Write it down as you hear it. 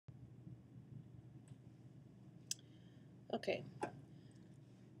Okay,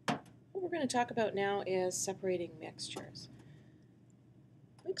 what we're going to talk about now is separating mixtures.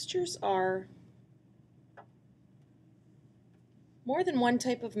 Mixtures are more than one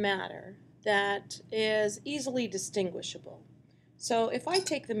type of matter that is easily distinguishable. So if I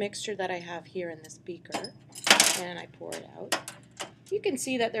take the mixture that I have here in this beaker and I pour it out, you can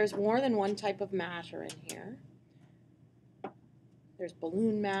see that there's more than one type of matter in here. There's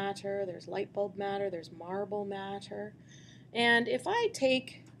balloon matter, there's light bulb matter, there's marble matter. And if I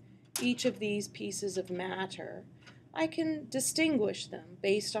take each of these pieces of matter, I can distinguish them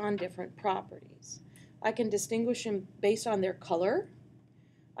based on different properties. I can distinguish them based on their color.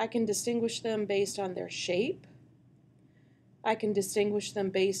 I can distinguish them based on their shape. I can distinguish them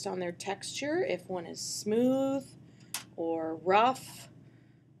based on their texture, if one is smooth or rough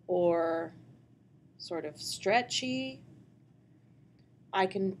or sort of stretchy. I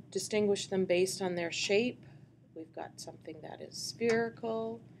can distinguish them based on their shape. We've got something that is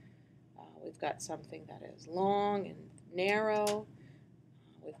spherical. We've got something that is long and narrow.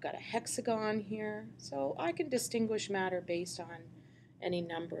 We've got a hexagon here. So I can distinguish matter based on any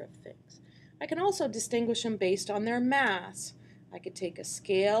number of things. I can also distinguish them based on their mass. I could take a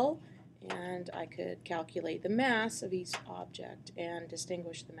scale and I could calculate the mass of each object and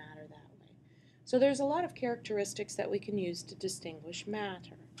distinguish the matter that way. So there's a lot of characteristics that we can use to distinguish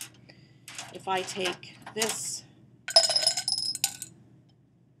matter. If I take this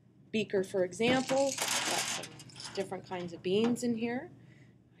beaker, for example, got some different kinds of beans in here.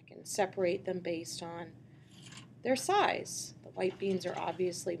 I can separate them based on their size. The white beans are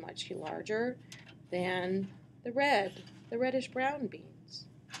obviously much larger than the reddish brown beans.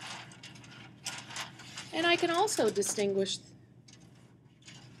 And I can also distinguish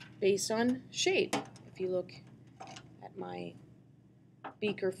based on shape. If you look at my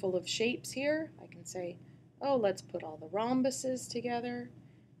beaker full of shapes here, I can say, oh, let's put all the rhombuses together.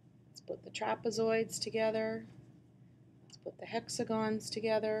 Let's put the trapezoids together. Let's put the hexagons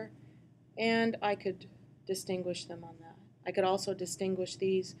together. And I could distinguish them on that. I could also distinguish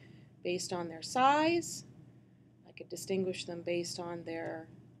these based on their size. I could distinguish them based on their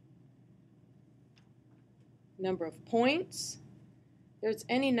number of points. There's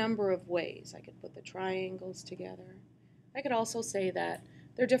any number of ways. I could put the triangles together. I could also say that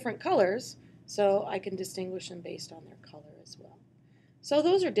they're different colors, so I can distinguish them based on their color as well. So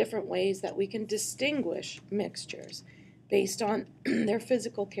those are different ways that we can distinguish mixtures based on their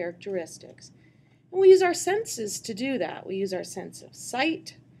physical characteristics. And we use our senses to do that. We use our sense of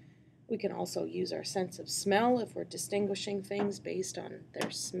sight. We can also use our sense of smell if we're distinguishing things based on their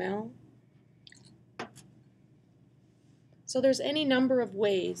smell. So there's any number of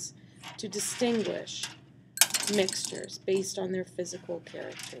ways to distinguish mixtures based on their physical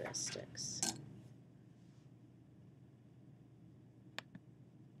characteristics.